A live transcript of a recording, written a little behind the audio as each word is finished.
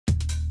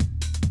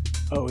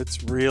Oh,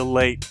 it's real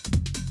late.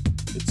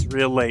 It's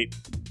real late.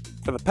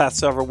 For the past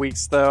several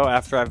weeks, though,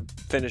 after I've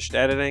finished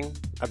editing,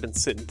 I've been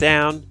sitting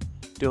down,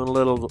 doing a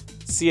little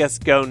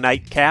CSGO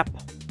nightcap,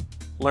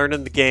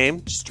 learning the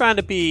game, just trying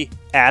to be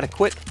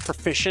adequate,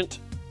 proficient,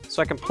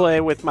 so I can play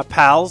with my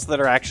pals that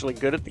are actually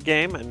good at the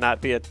game and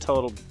not be a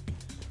total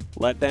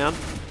letdown.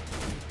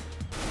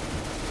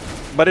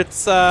 But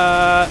it's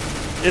a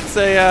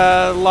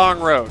long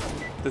road,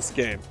 this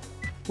game.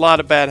 A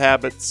lot of bad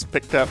habits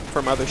picked up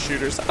from other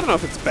shooters. I don't know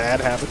if it's bad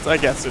habits. I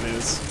guess it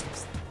is,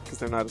 because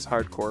they're not as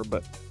hardcore,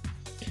 but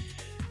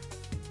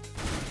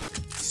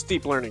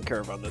steep learning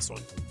curve on this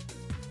one.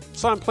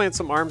 So I'm playing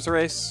some arms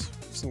race,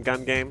 some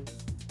gun game.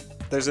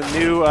 There's a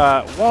new,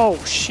 whoa,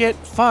 shit,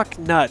 fuck,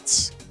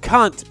 nuts,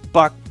 cunt,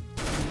 buck.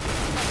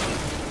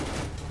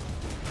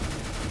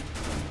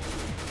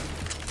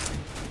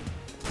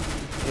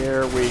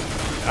 Here we,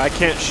 I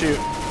can't shoot.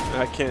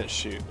 I can't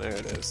shoot. There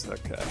it is.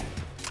 Okay.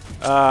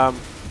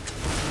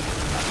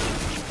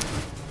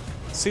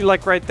 See,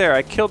 like right there,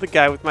 I killed a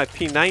guy with my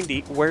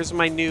P90. Where's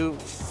my new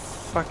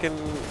fucking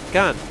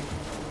gun?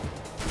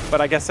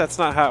 But I guess that's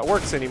not how it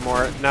works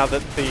anymore now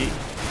that the...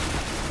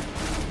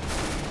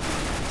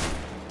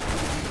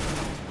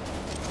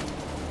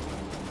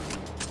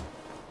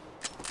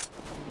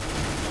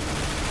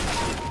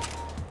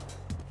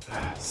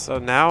 So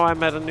now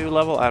I'm at a new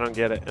level? I don't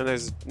get it. And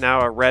there's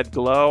now a red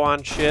glow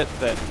on shit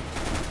that...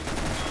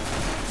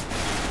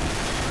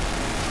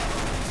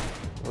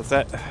 What's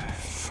that?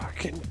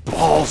 Fucking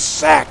ball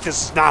sack.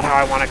 This is not how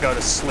I want to go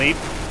to sleep.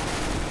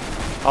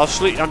 I'll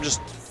sleep. I'm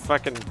just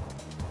fucking...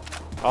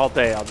 All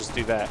day, I'll just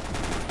do that.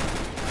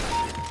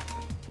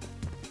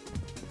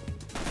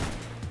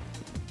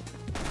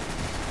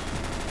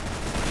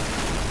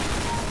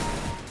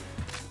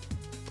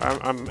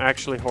 I'm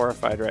actually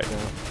horrified right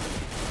now.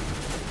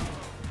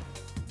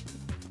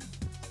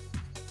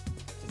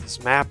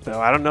 This map,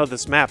 though, I don't know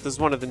this map. This is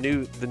one of the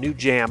new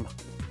jam.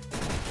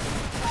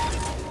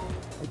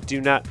 I do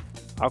not.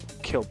 I'll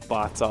kill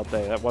bots all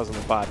day. That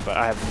wasn't a bot, but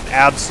I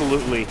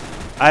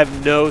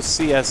have no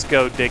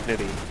CS:GO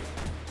dignity.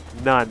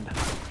 None.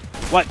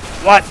 What?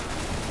 What?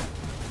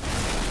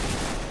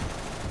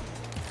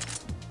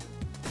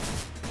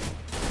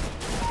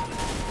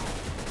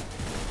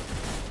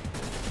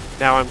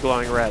 Now I'm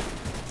glowing red.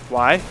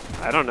 Why?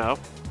 I don't know.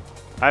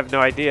 I have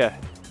no idea.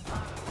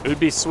 It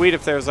would be sweet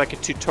if there was like a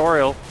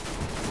tutorial.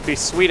 It would be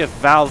sweet if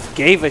Valve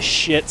gave a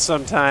shit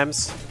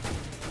sometimes.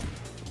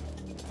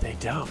 They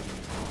don't.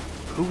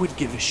 Who would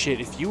give a shit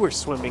if you were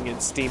swimming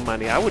in Steam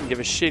money? I wouldn't give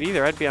a shit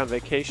either. I'd be on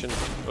vacation.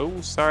 Oh,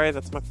 sorry,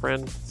 that's my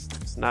friend.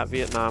 It's not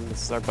Vietnam.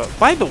 This is our boat.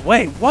 By the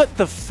way, what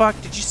the fuck?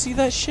 Did you see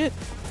that shit?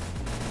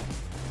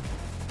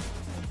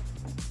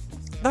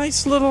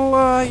 Nice little,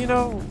 you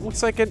know,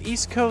 looks like an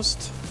East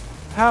Coast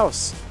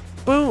house.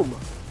 Boom.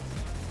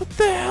 What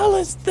the hell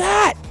is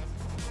that?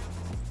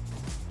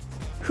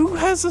 Who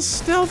has a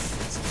stealth...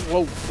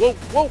 Whoa, whoa,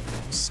 whoa.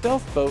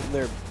 Stealth boat in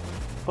their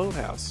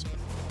boathouse.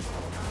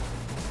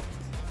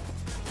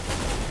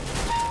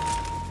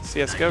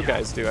 CSGO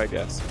guys do, I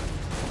guess.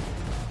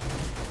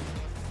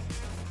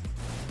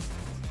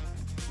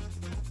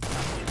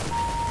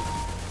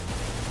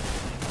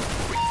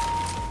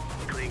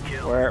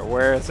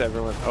 Where is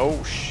everyone?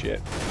 Oh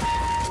shit.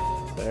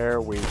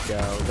 There we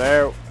go.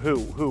 There. Who,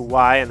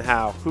 why, and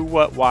how? Who,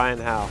 what, why,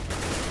 and how?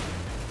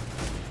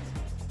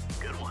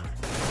 Good one.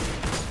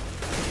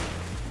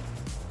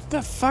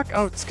 The fuck?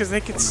 Oh, it's because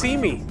they can see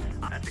me.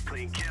 That's a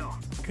clean kill.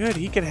 Good,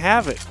 he can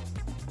have it.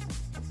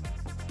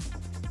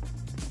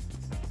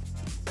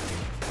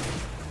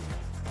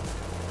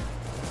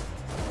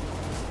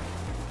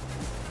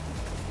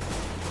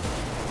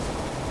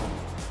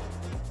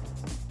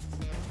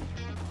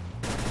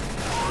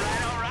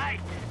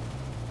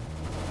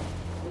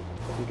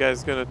 You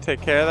guys gonna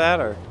take care of that,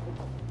 or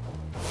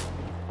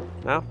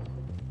no?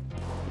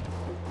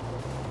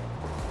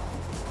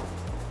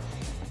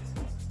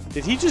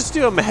 Did he just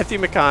do a Matthew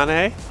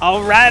McConaughey?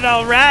 All right,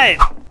 all right.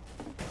 All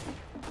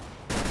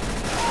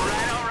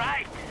right, all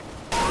right.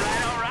 All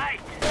right, all right.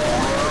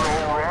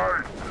 All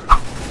right.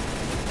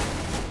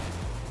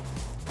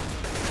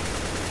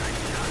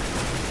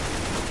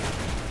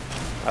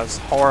 That was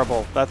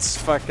horrible. That's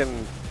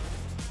fucking.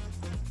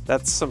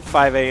 That's some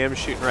 5 a.m.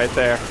 shooting right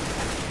there.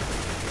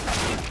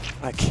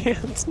 I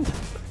can't.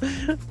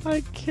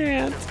 I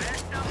can't.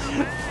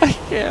 I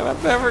can't.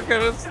 I'm never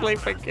gonna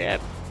sleep again.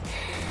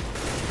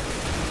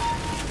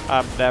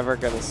 I'm never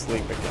gonna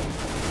sleep again.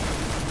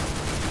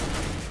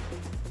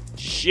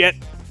 Shit.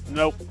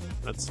 Nope.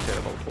 That's a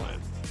terrible plan.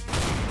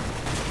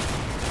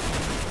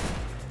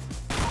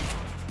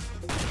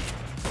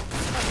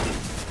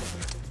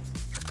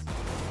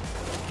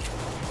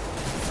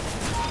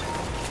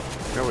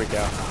 There we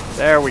go.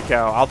 There we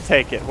go. I'll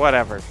take it.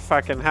 Whatever.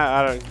 Fucking,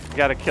 I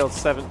gotta kill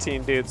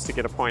 17 dudes to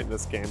get a point in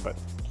this game, but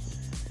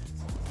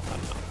I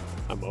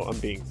don't know. I'm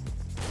being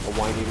a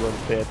whiny little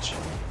bitch.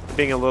 I'm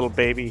being a little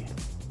baby.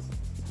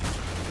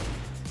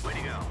 Way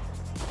to go.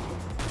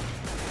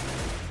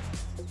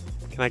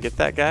 Can I get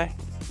that guy?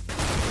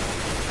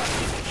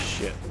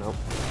 Shit, nope.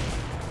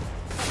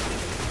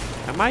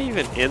 Am I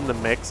even in the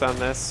mix on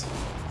this?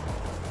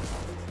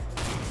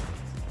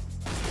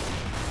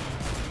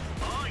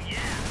 Oh yeah.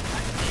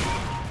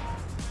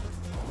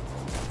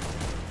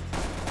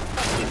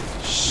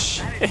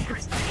 Shit.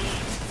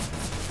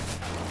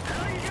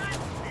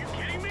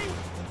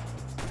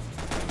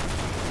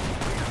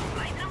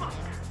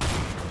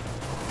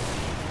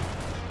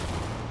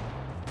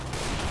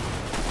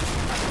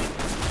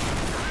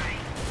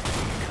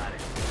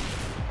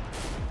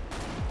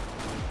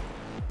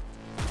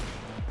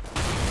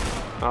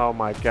 Oh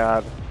my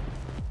god.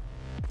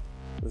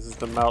 This is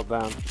the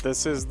meltdown.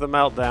 This is the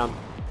meltdown.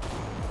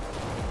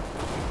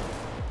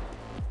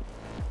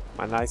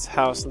 My nice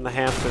house in the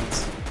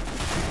Hamptons.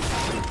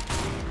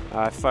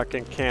 I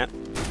fucking can't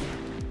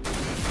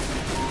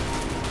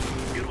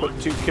put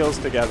 2 kills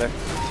together.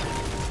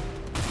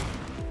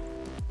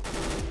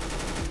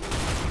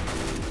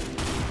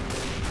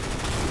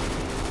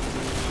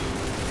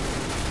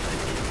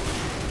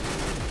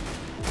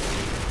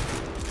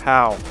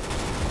 How?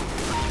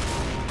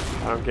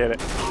 I don't get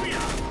it.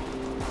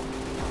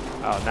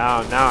 Oh,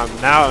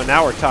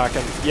 now we're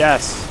talking.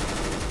 Yes.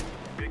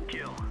 Good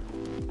kill.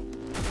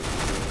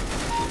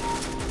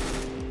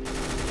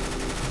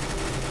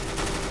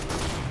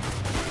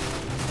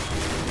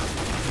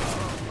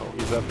 Oh,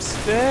 he's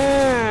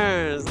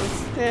upstairs.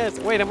 Upstairs.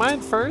 Wait, am I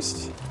in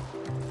first?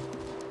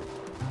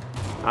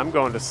 I'm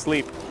going to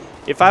sleep.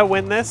 If I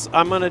win this,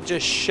 I'm gonna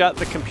just shut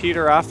the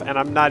computer off, and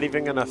I'm not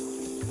even gonna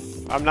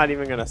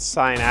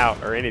sign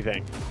out or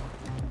anything.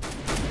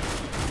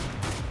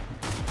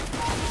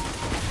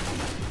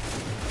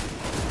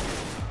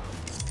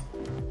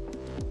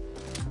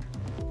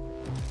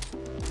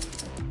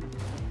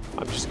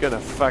 I'm just gonna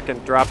fucking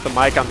drop the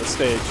mic on the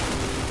stage.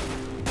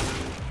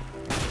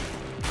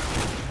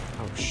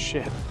 Oh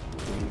shit.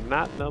 Did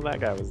not know that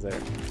guy was there.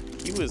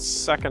 He was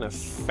sucking a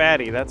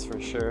fatty, that's for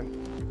sure.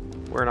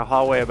 We're in a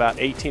hallway about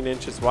 18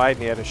 inches wide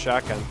and he had a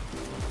shotgun.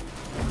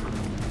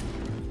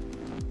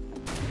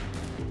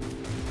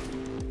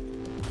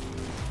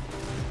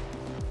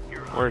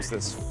 Where's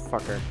this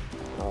fucker?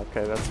 Oh,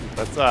 okay,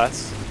 that's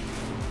us.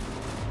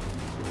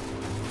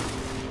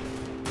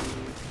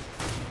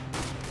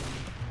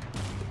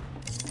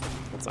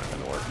 That's not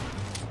gonna work.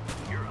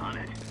 You're on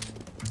it.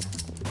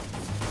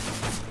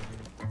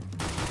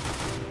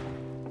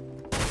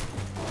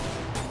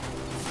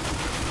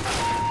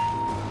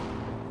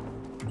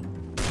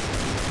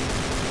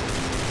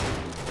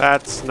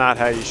 That's not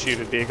how you shoot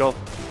a deagle.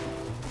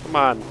 Come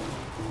on.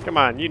 Come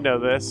on, you know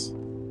this.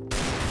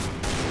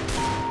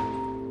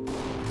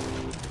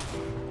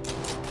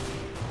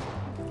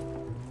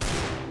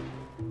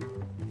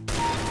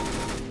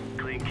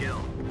 Clean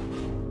kill.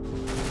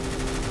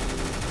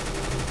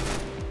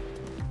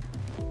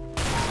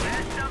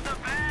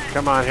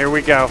 Come on, here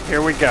we go.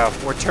 Here we go.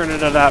 We're turning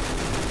it up.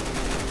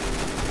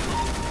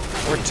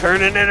 We're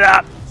turning it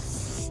up.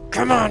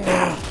 Come on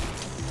now.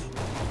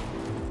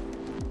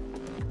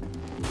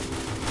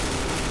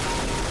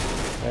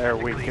 There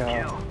we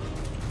go.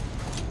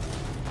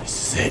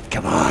 This is it.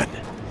 Come on.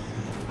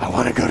 I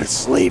want to go to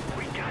sleep.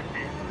 We got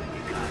this.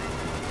 You got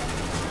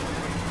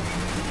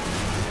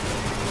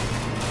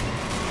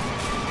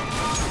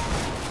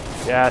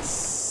it.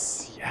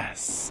 Yes.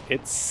 Yes.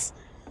 It's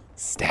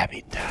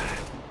stabbing time.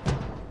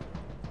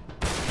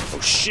 Oh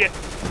shit.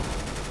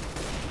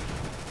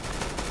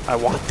 I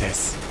want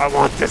this. I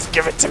want this.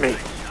 Give it to me.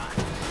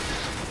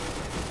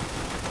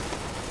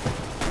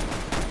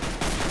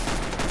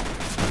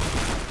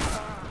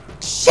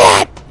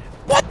 Shit!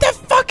 What the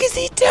fuck is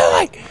he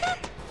doing?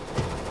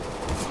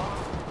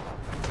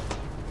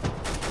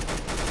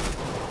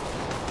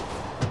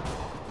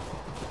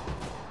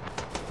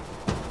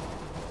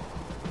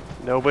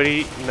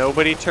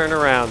 Nobody turn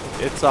around.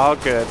 It's all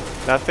good.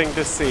 Nothing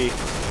to see.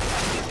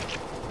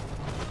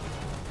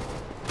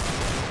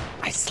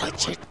 I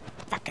slit your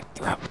fucking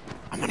throat.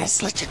 I'm gonna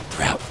slit your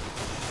throat.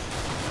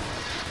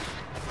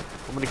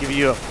 I'm gonna give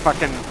you a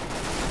fucking,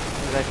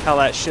 what did I call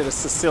that shit, a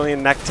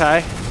Sicilian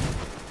necktie?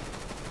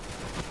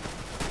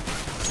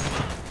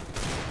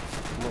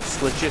 I'm gonna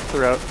slit your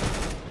throat.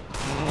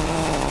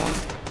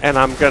 And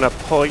I'm gonna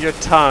pull your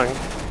tongue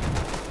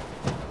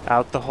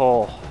out the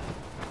hole.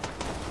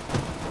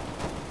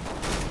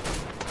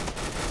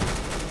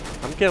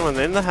 I'm going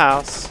in the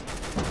house.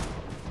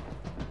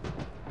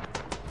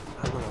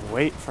 I'm gonna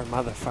wait for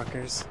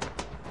motherfuckers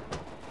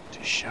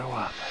to show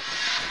up.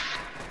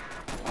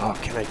 Oh,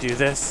 can I do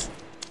this?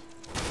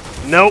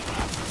 Nope.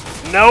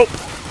 Nope.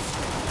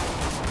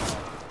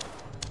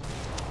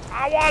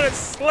 I want to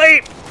sleep.